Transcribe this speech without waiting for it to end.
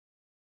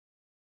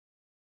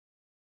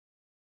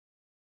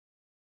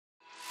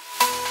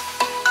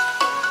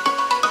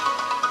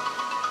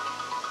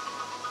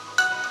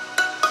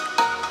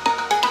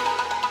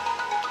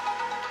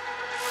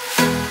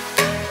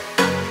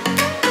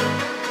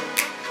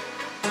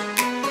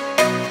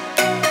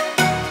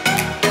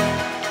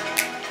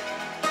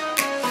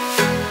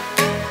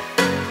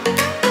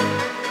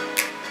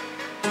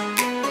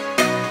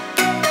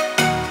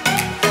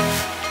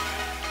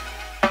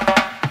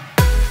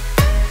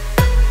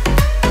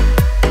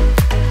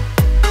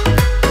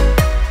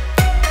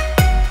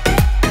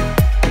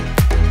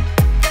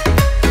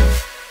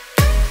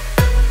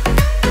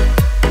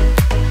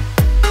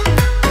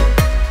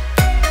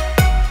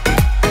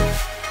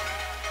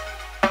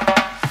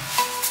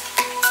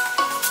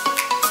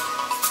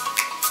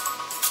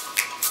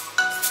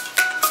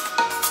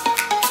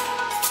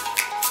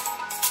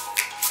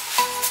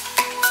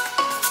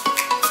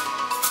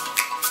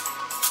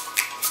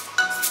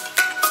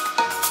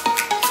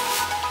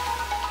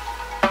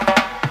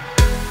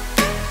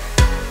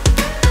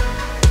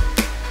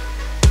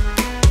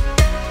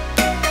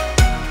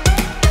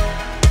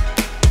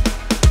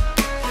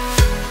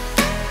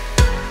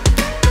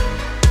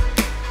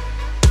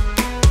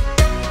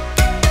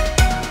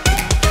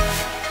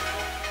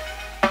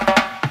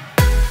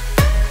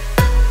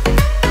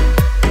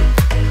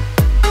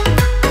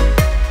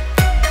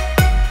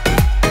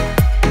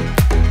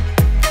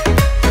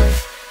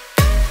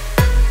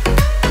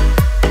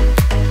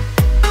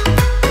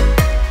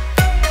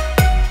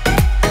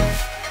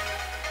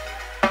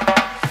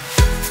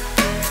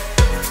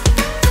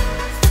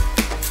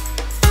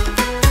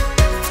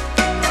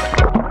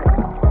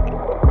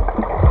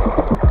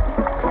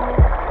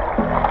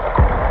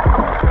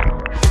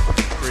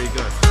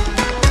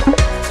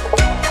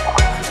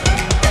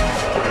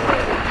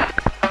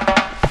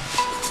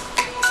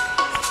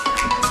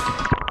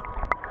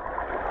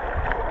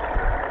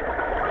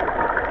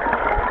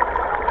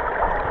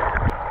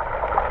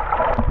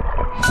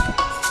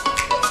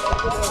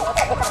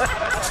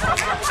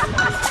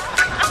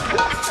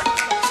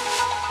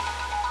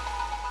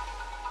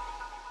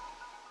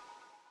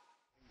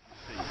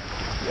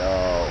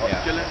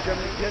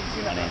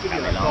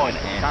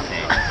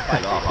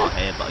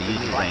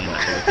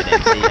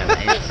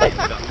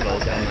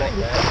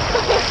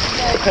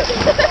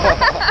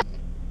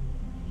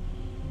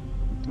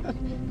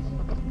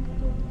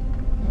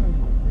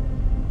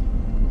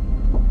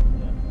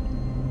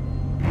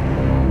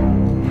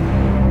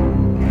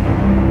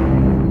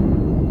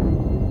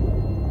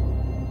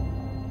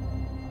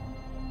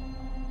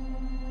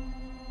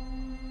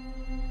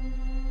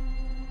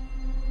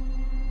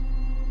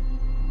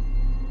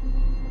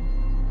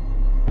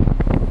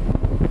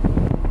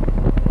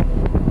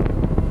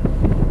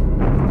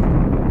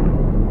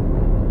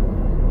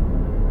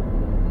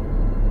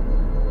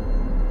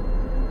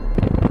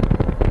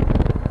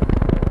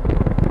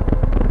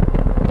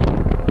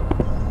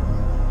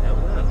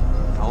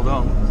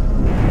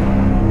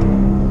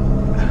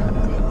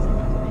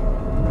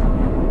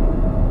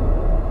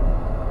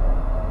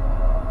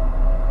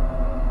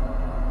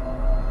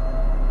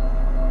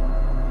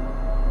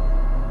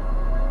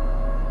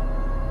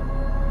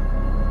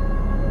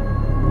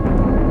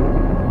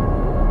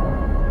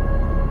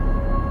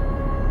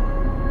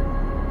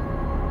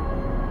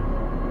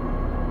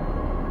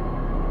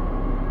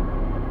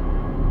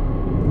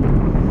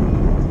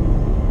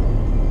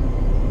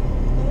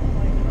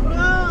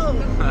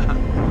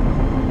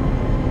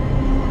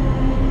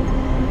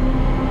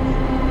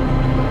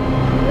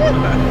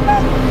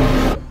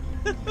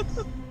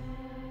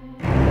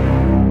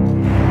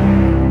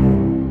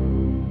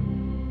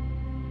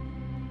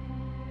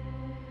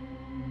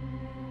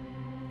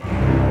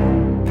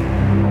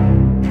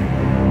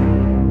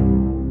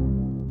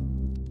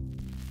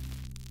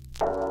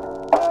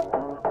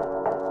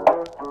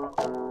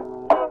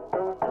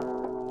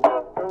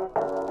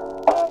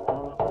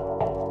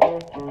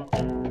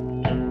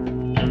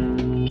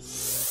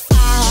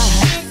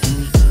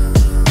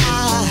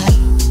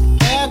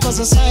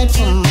Aside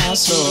from my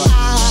soul,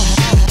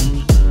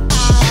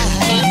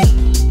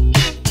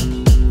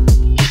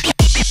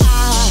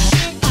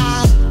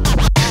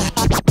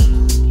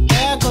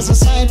 there goes a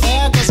sight,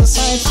 there goes a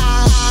sight.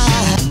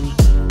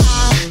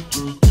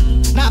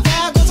 Now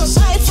there goes a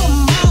sight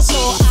from my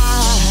soul.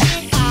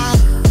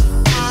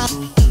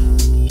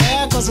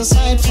 There goes a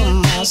sight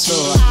from my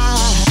soul.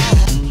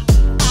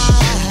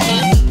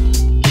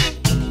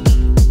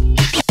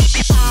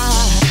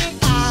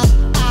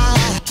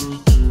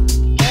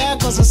 There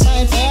goes a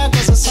sight, there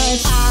goes a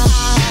sight.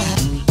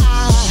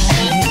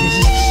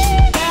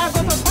 There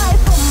goes a sight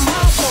from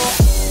my soul.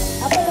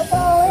 I think a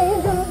fall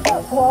angel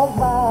just walked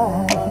by.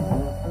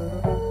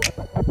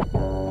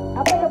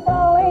 I think a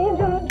fall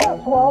angel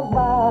just walked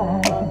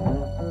by.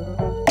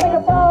 I think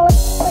a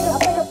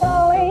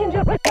fall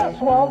angel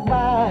just walked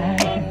by.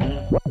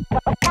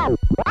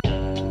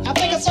 I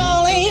think a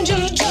fall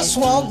angel just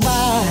walked by.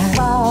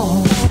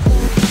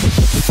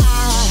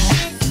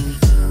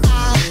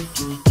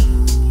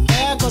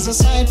 There goes a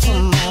sight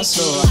from my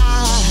soul.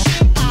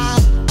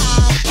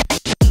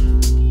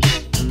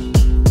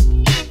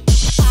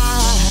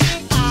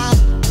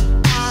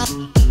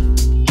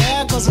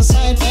 There goes a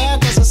sight, there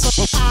goes a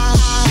sight.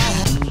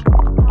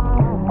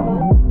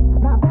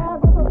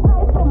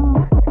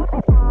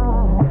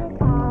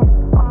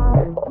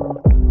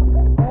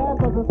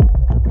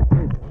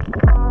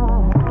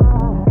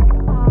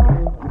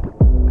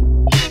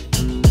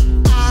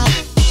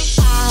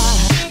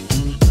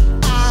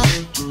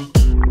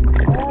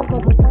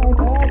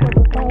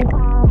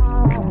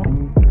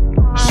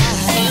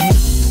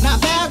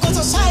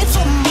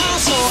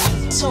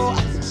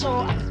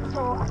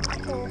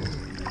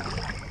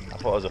 I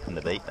thought I was up in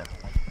the beat then.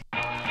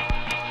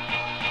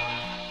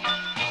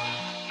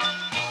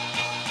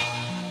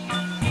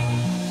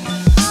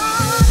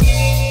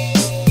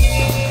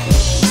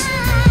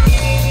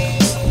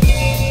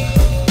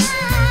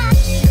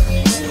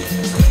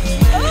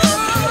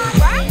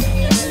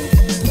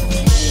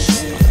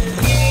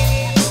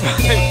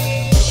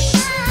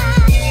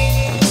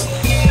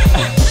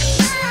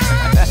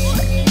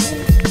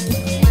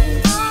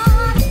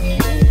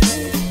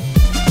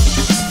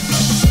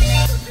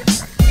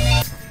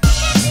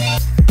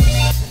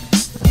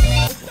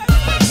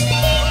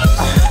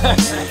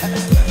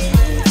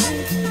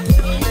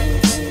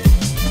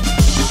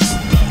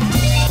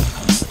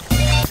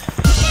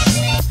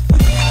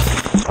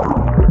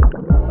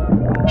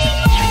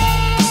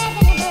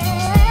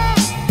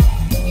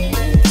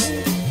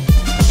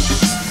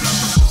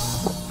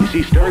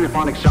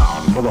 Stereophonic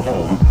sound for the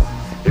home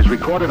is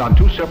recorded on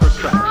two separate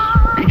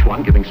tracks, each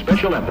one giving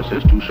special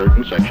emphasis to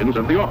certain sections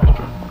of the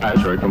orchestra, as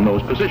heard from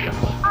those positions.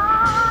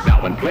 Now,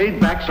 when played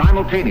back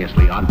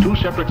simultaneously on two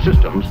separate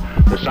systems,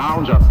 the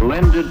sounds are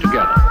blended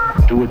together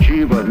to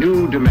achieve a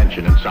new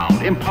dimension in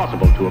sound,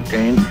 impossible to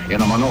obtain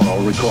in a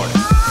monaural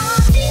recording.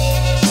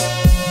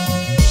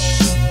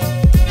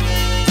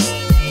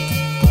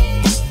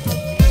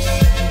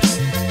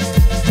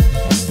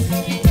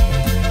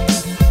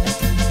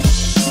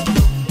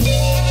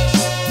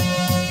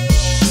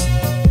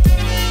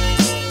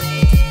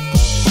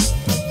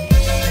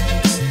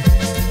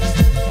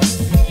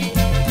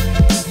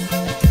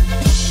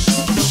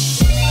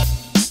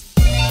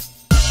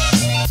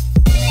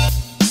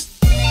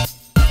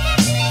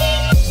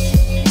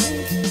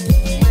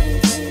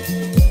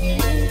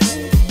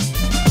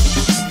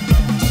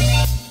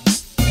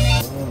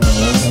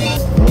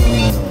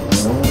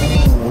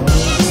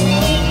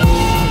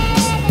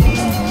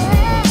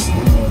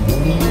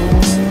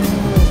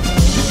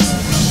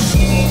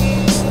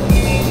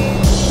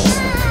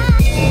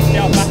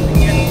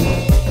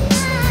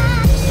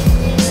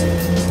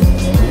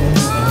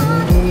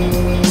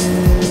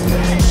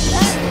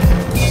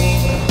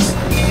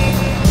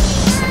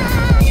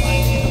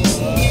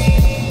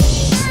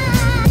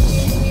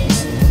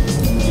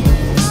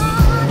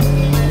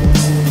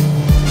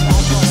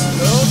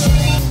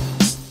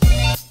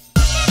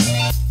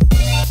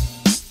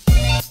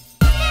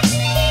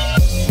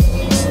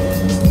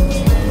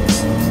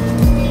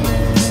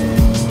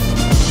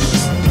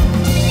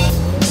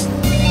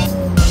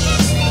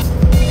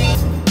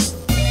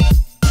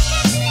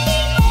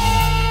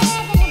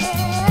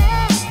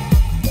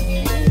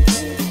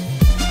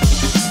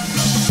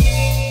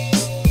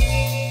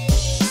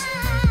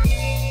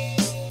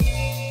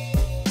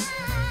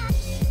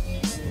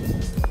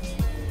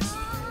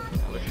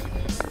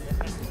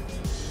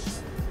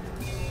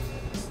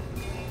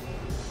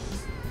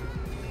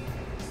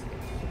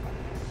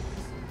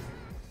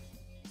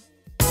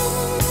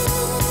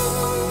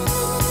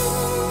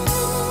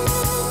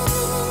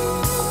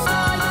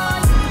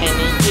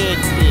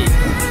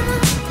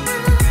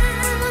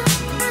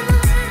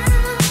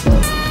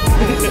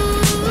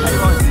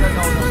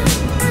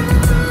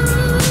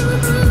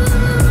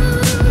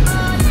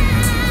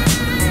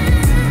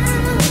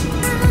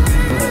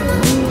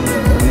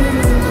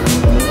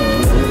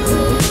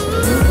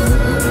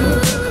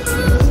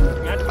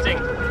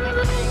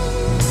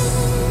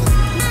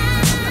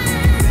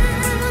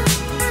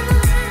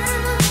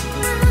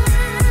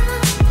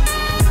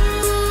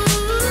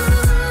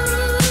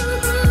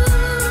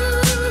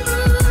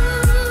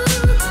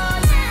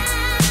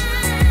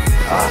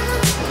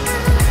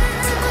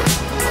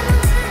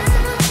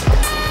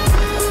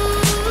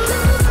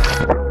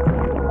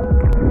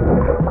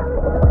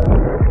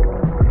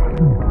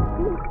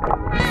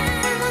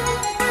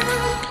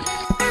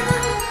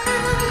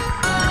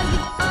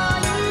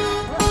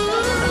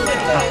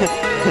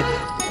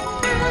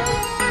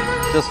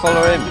 Just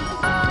follow him.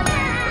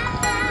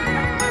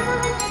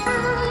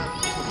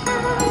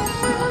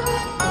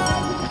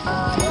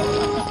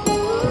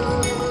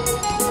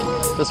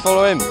 Just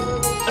follow him.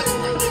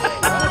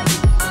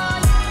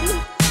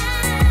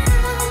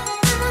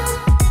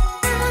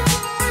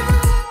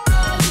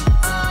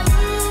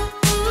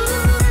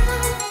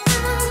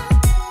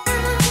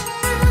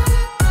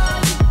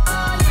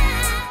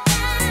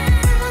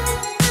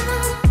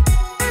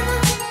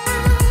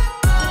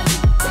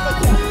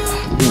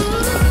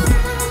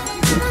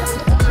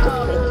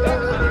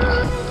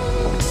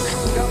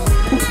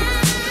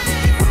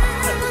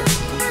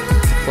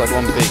 It's like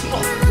one big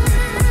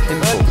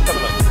pimple.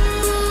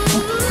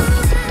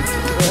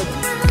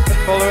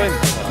 Follow him.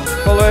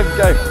 Follow him.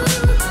 Go.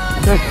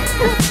 Go.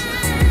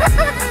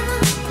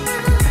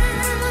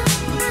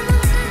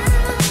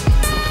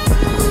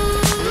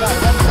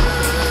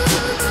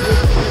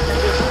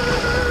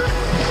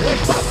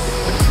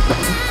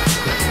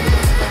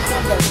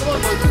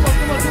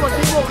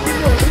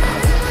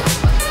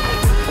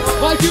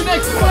 Right, you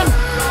next, come on!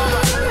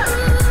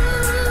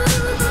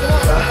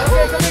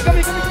 Okay, come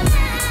here.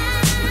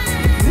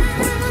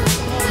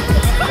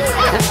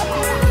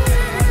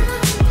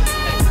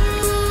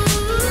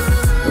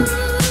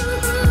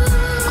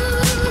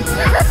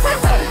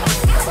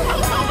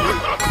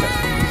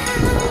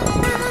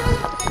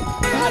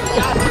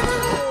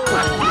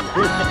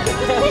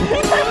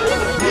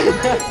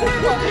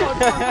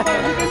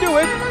 You can do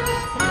it!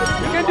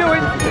 You can do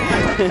it!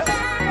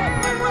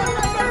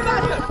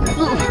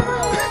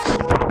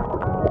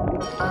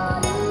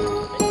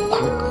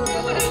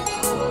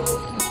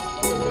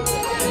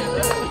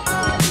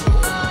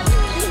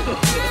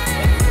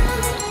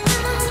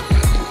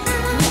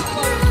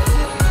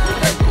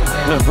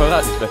 Well,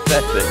 that's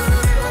pathetic.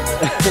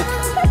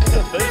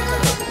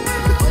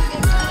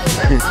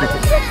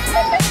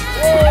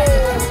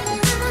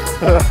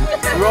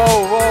 Whoa,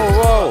 whoa,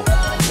 whoa.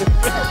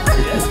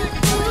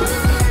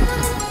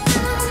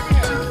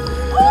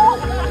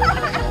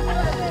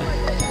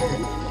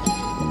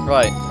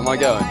 Right, am I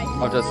going?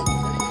 I'll just...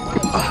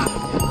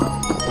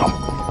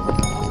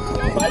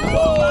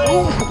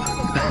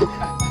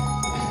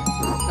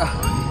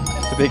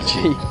 The big G.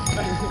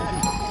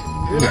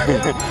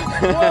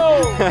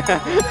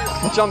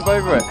 Jump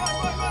over it.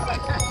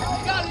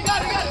 You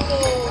got it.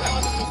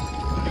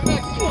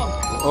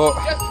 Oh.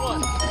 Just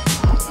one.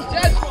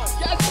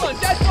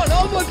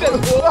 Almost there.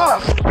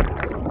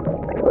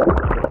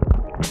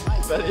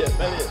 Belly it.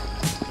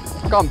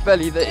 I can't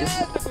belly this.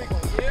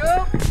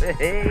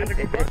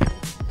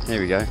 Here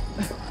we go.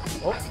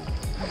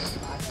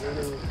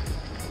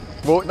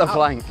 Walk the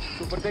plank.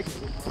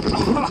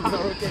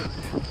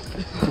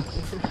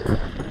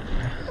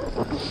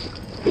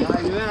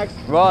 Relax.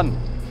 Run.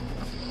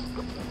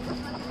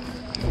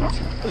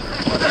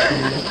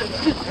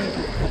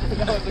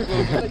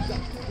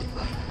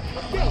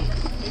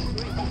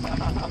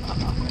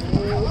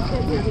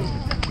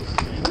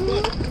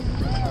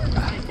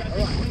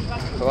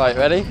 Right,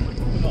 ready?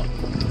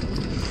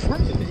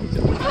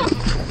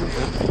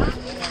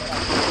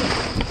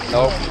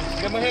 No.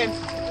 Get my hands.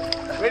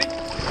 Ready?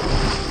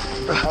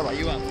 Alright,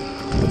 you up.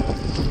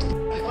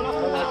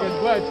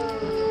 Good.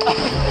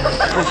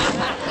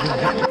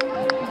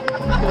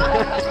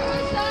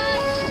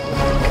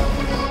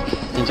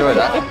 Enjoy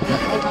that.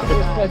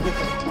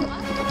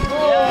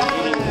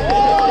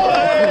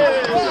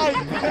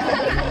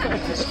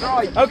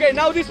 Okay,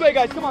 now this way,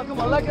 guys. Come on,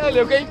 like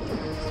earlier, okay?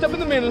 Step in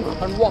the middle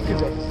and walk it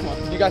there. Come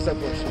on, you guys are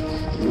first.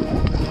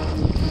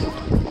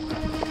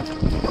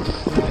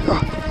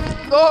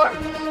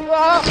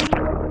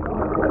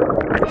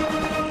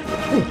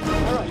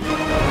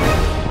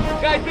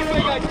 Guys, this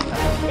way, guys.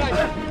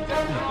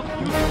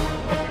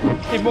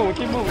 Keep moving.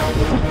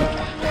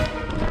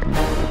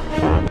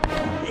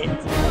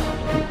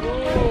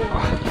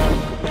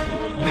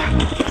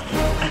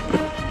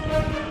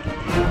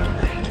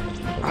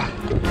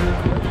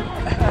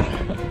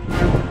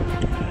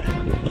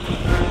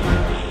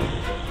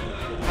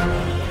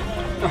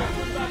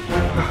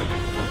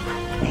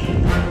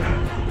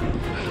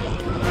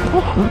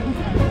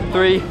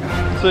 Three,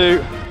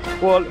 2,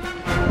 1.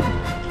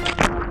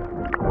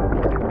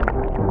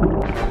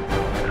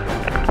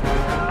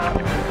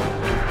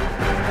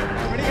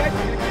 Ready, guys?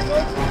 You gonna keep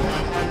going?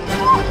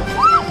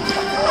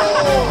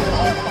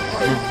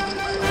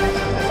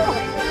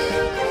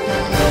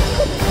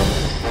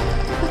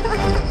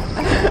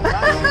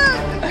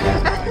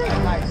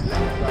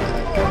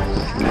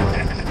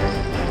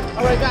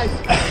 Alright, guys.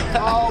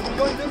 We're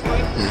going this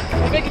way.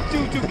 We'll make it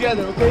two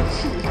together, okay?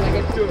 Make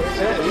it two.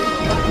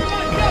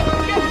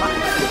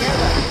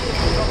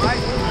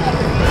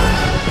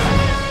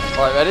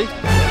 Alright, ready?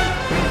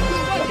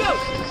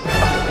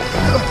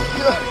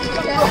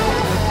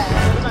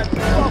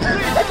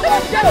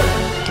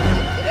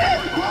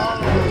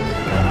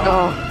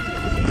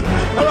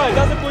 Alright,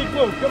 that's a quick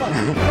move. Come on.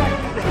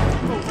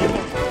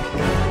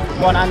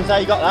 Come on, Anza,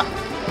 you got that?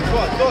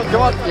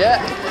 Come on, yeah.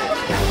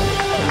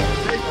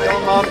 Come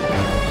on, Mum.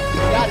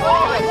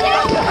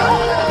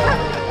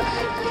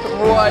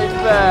 Right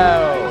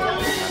there.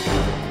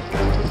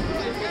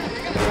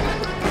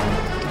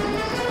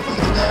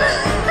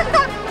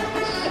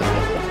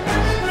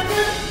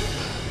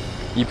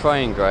 You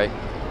praying, great.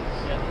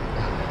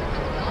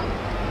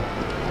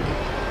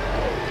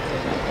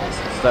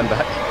 Stand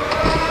back.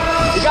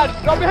 You got it.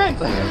 Drop your hands.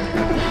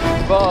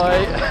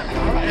 Bye.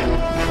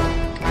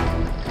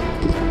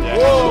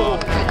 Whoa.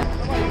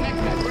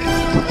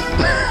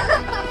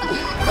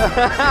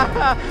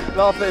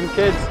 Laugh at him,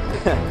 kids.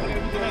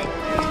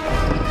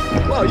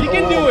 Wow, you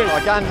can do it. I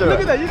can do it.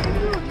 Look at that. You can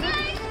do it.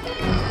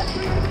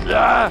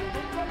 Yeah.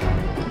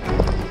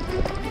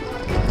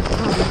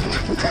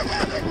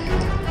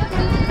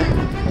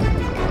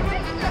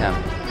 Yeah.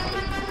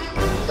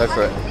 Go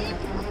for it.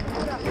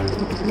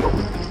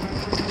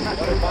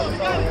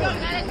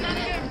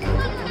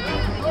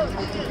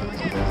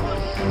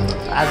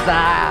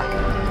 Azza!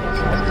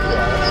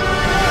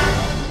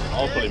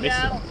 I'll probably miss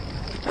him.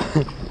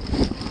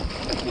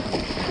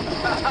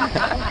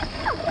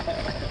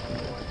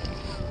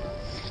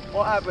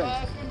 What happened?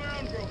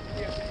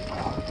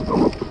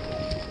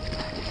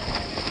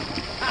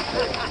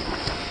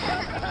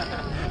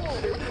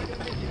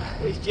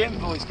 These gym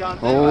boys can't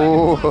do it. Oh.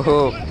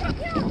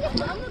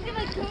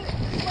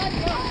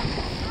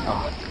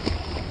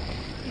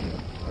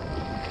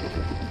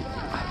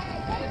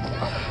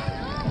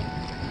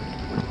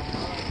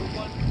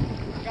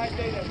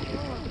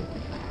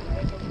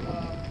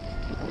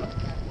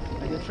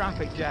 There's a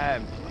traffic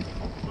jam.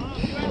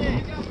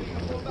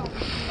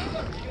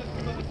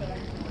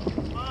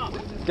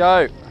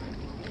 Go.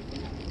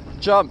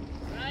 Jump.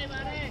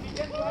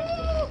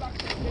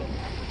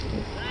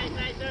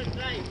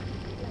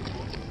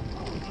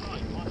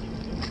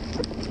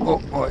 Oh,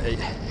 wait.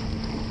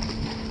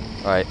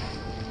 Right.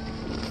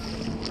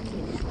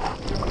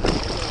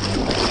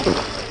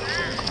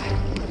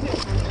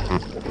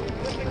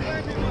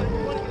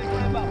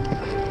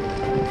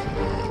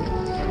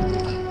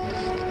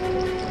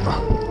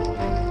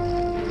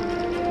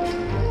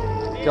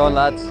 Go on,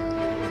 lads.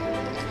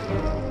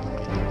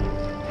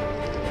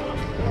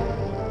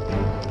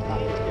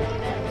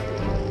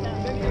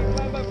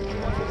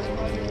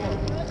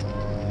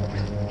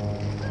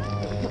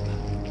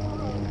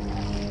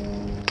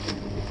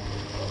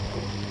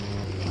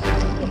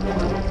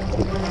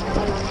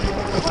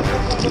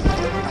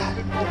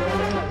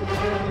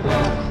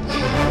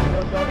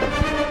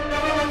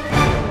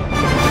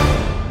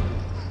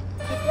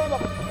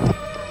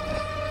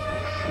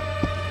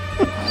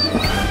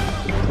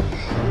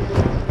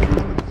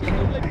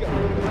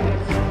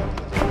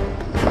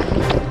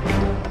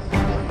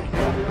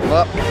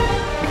 Up. All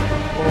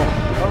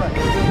right.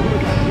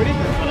 Ready?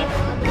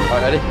 All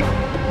right, ready?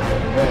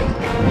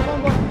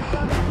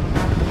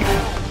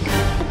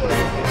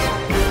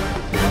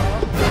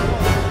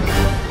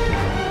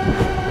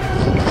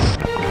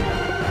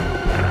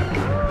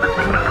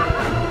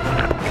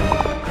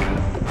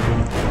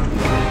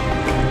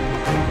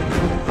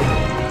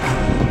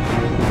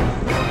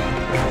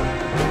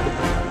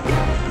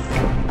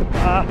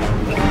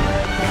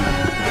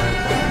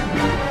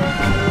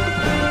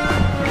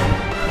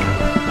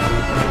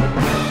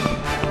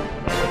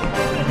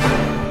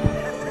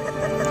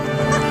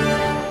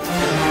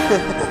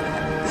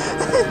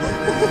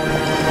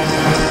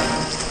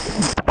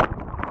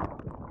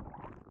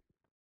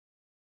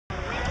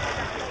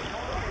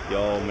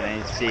 Yo, my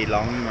name's C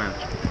Long, man.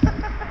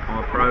 I'm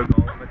a pro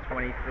golfer,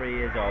 23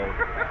 years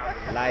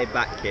old. Laid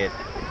back kid.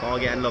 If I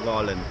get in Love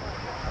Island,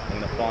 I'm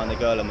gonna find the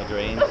girl of my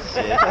dreams.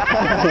 Shit.